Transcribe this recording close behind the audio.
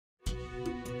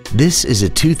This is a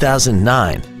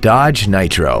 2009 Dodge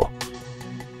Nitro.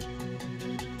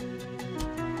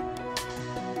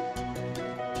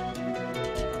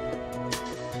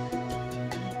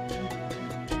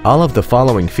 All of the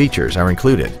following features are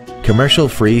included: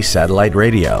 commercial-free satellite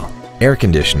radio, air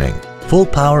conditioning, full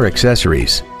power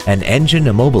accessories, an engine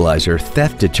immobilizer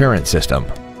theft deterrent system,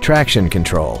 traction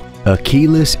control, a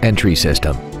keyless entry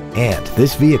system, and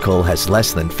this vehicle has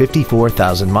less than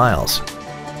 54,000 miles.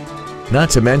 Not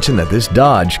to mention that this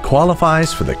Dodge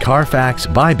qualifies for the Carfax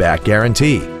buyback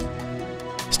guarantee.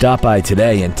 Stop by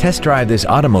today and test drive this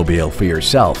automobile for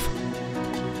yourself.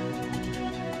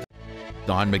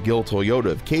 Don McGill Toyota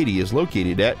of Katy is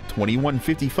located at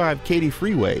 2155 Katy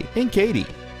Freeway in Katy.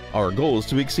 Our goal is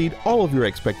to exceed all of your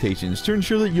expectations to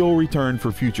ensure that you'll return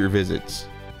for future visits.